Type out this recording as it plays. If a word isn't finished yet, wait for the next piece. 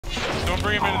don't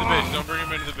bring him into the base. Don't bring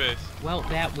him into the base. Well,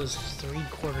 that was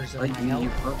 3/4 of my You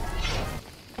health. up.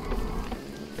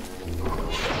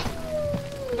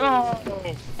 No!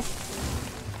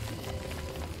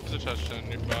 There's a touchdown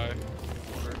nearby.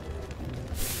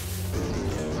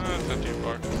 It's not too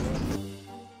far.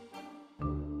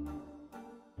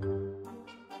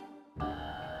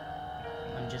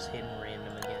 I'm just hitting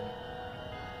random again.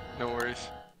 No worries.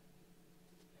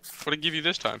 What did it give you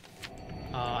this time?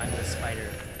 I'm the spider.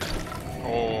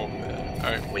 Oh, man.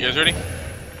 Alright, you guys ready?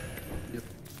 Yep.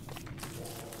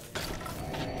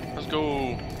 Let's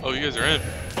go. Oh, you guys are in.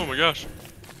 Oh my gosh.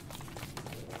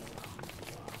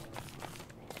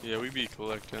 Yeah, we be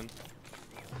collecting.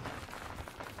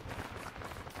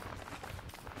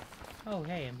 Oh,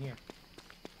 hey, I'm here.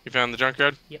 You found the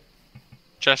junkyard? Yep.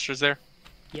 Chester's there?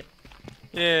 Yep.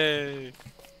 Yay.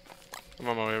 I'm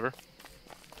on my way over.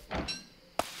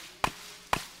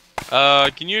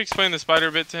 Can you explain the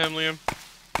spider bit to him, Liam?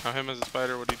 How him as a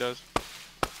spider, what he does?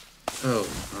 Oh,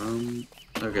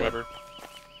 okay. Weber.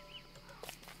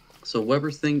 So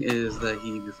Weber's thing is that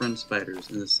he befriends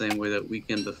spiders in the same way that we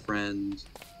can befriend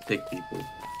pig people.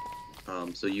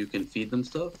 So you can feed them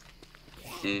stuff,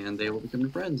 and they will become your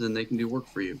friends, and they can do work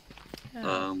for you.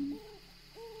 Yeah.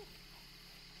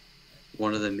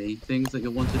 One of the main things that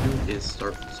you'll want to do is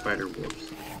start spider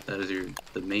wars. That is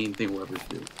the main thing Webers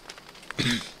do.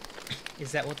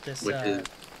 Is that what this, the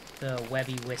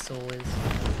webby whistle is?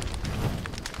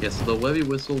 Yes, the webby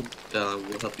whistle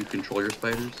will help you control your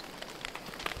spiders.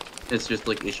 It's just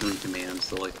like issuing commands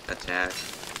to like attack,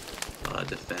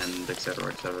 defend,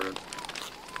 etc., etc.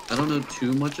 I don't know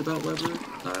too much about Weber.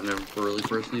 I've never really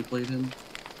personally played him,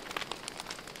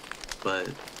 but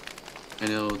I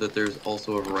know that there's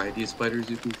also a variety of spiders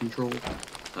you can control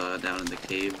down in the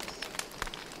caves,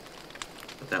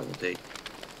 but that will take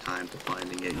time to find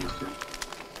and get used to.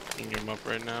 Picking him up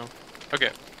right now.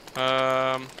 Okay.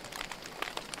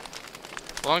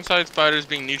 Alongside spiders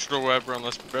being neutral to Weber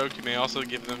unless provoked, you may also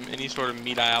give them any sort of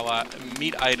meat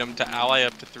item to ally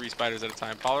up to 3 spiders at a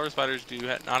time. Follower spiders do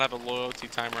not have a loyalty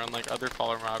timer unlike other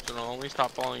follower mobs and will only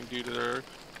stop following due to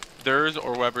theirs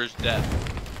or Weber's death,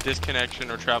 disconnection,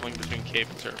 or traveling between cave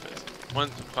and surface.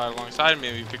 Once applied alongside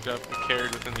may be picked up and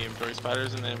carried within the inventory.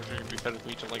 Spiders in the inventory can be fed with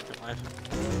each length in life.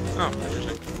 Oh,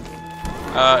 interesting.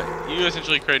 You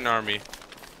essentially create an army.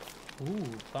 Ooh,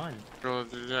 fun. Roll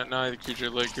that night, the creature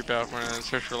like group out and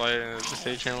search for light, and the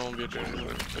stage channel will be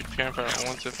like campfire.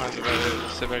 Once it finds a light, it will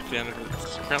sit back to the end of it.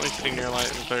 It's currently sitting near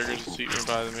light, and the player goes to seat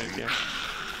nearby the main game.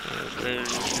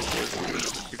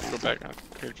 Go back on.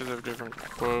 Characters have different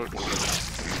quotes.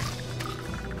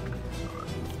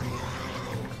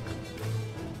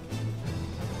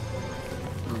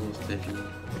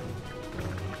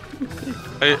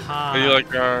 How you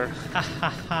like our... Ha ha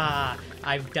ha!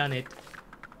 I've done it.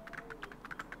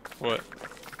 What?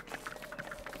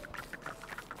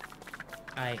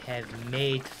 I have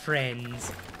made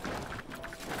friends.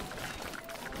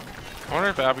 I wonder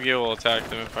if Abigail will attack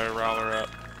them if I rile her up.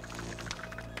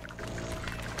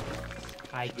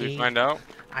 Did we find out?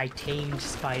 I tamed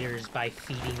spiders by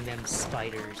feeding them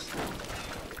spiders.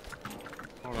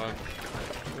 Hold on.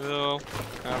 Will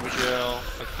Abigail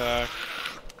attack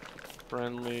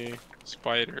friendly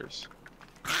spiders?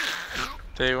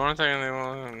 They want to attack and they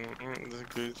want,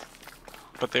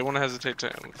 but they want to hesitate to.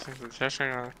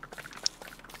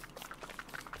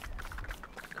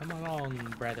 Come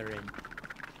along, brethren.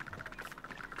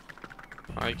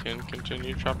 I can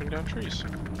continue chopping down trees.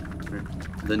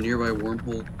 The nearby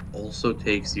wormhole also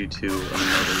takes you to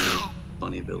another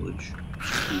bunny village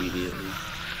immediately.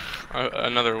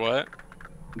 Another what?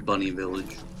 Bunny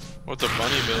village. What's a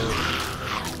bunny village?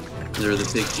 They're the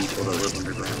big people that live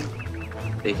underground.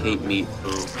 They hate meat,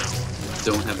 so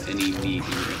don't have any meat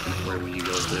in your inventory when you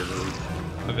go to their village.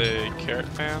 Are they carrot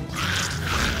fans?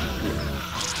 Yeah.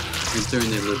 Considering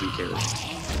they live in carrots.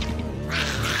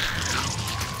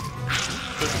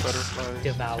 Butterflies.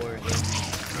 Devour him.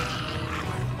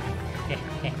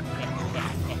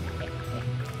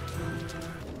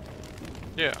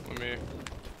 Yeah, let me...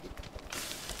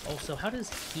 Also, how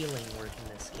does healing work in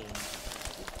this game?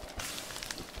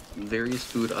 Various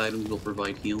food items will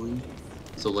provide healing.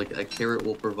 So like a carrot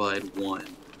will provide 1.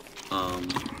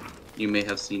 You may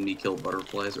have seen me kill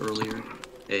butterflies earlier.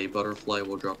 A butterfly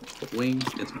will drop its wings.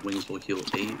 Its wings will heal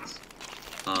 8.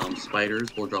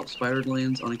 Spiders will drop spider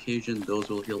glands on occasion. Those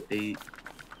will heal 8.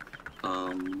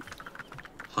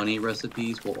 Honey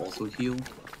recipes will also heal.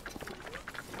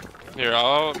 Here,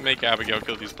 I'll make Abigail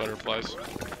kill these butterflies.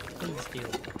 Please do.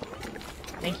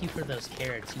 Thank you for those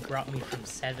carrots. You brought me from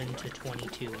 7 to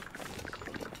 22.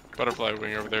 Butterfly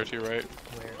wing over there too, right?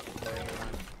 Where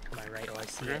am I right? Oh, I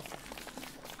see it.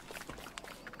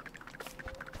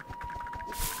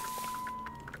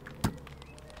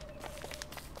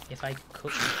 If I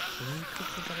cook, can you cook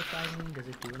the butterfly wing? Does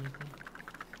it do anything?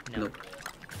 No. Nope.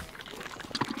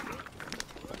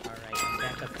 Alright, I'm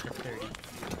back up to 30.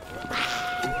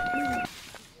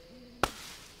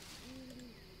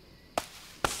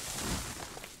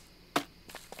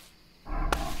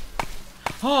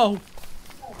 Oh!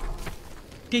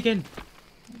 Dig in!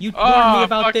 You warned me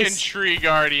about fucking this! tree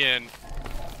guardian.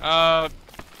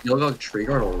 You got tree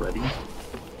guard already?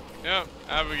 Yep,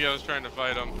 Abigail's trying to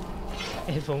fight him.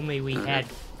 If only we had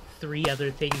 3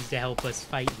 other things to help us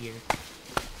fight here.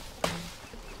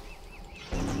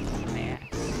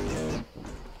 Max.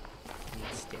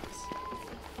 Need sticks.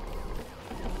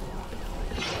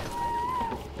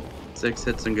 6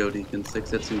 hits and go, Deacon. 6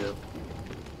 hits and go.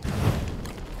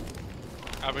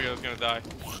 Abigail's gonna die.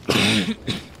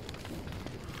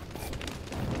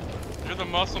 You're the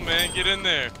muscle man, get in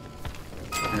there.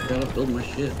 I gotta build my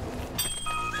shit.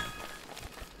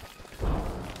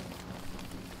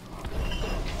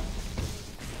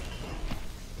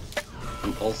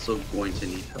 I'm also going to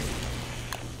need help.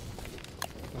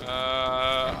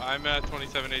 I'm at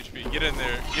 27 HP. Get in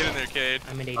there, Cade.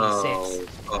 I'm at 86.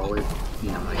 Oh, it's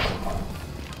nice.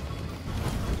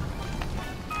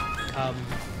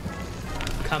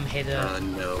 Come hither.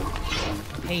 No.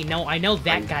 Hey, no, I know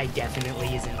that guy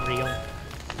definitely isn't real.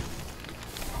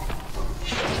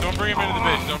 Don't bring him into the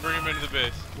base, don't bring him into the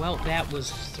base. Well, that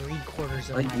was 3/4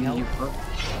 of my You health. fuck.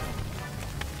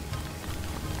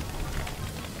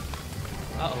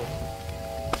 Uh-oh.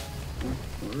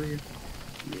 Where are you?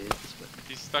 Yeah, this way.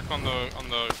 He's stuck on the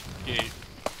gate.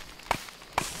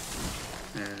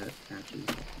 Patches.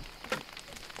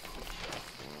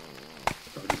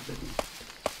 Doggy's bitten.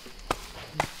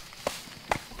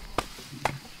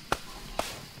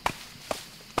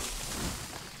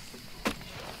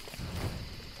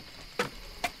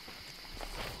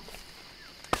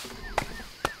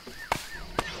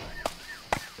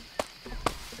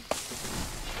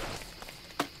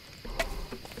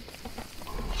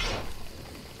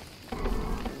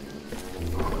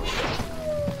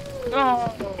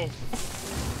 No!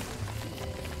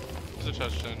 There's a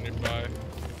touchdown nearby.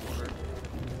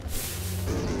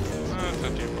 It's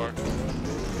not too far.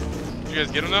 Did you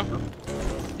guys get him though?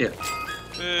 Yeah.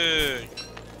 Big.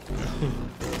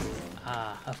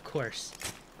 Of course.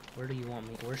 Where do you want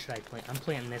me? Where should I plant? I'm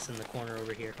planting this in the corner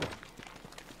over here.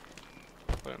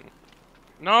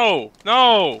 No!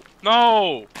 No!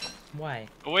 No! Why?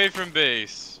 Away from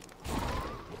base.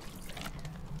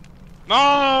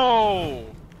 No!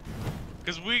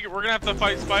 Because we're gonna have to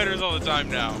fight spiders all the time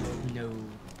now. No.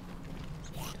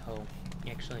 Oh.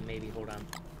 Actually, maybe. Hold on.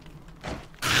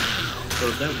 So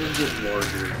that will get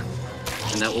larger,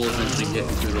 and that will eventually get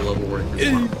into the level where it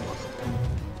can farm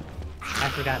boss. I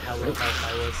forgot how low health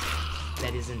I was.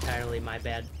 That is entirely my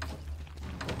bad.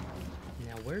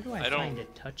 Now, where do I find a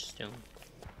touchstone?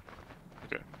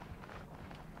 Okay.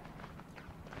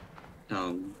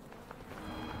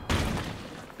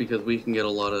 Because we can get a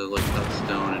lot of like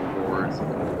touchstone and boards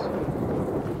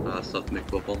and stuff to make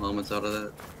football helmets out of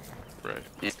that. Right.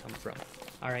 It's come from.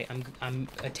 All right, I'm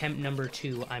attempt number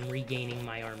 2. I'm regaining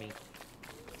my army.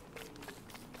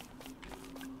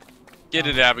 Get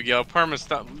it, Abigail.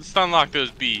 Stun lock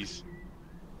those bees.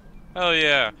 Hell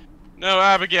yeah. No,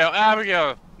 Abigail.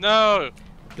 Abigail. No.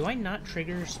 Do I not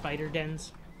trigger spider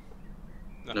dens?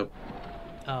 No. Nope.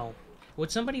 Oh.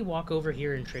 Would somebody walk over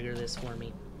here and trigger this for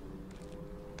me?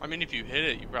 I mean, if you hit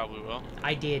it, you probably will.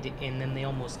 I did, and then they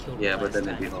almost killed me Yeah, last but then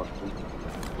it'd be time.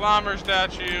 awesome. Llama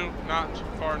statue, not too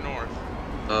far north.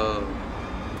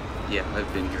 Yeah,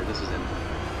 I've been here. This is empty.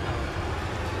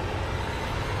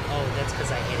 Oh, that's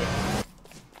because I hit it.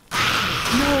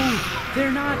 No!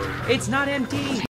 They're not! It's not empty!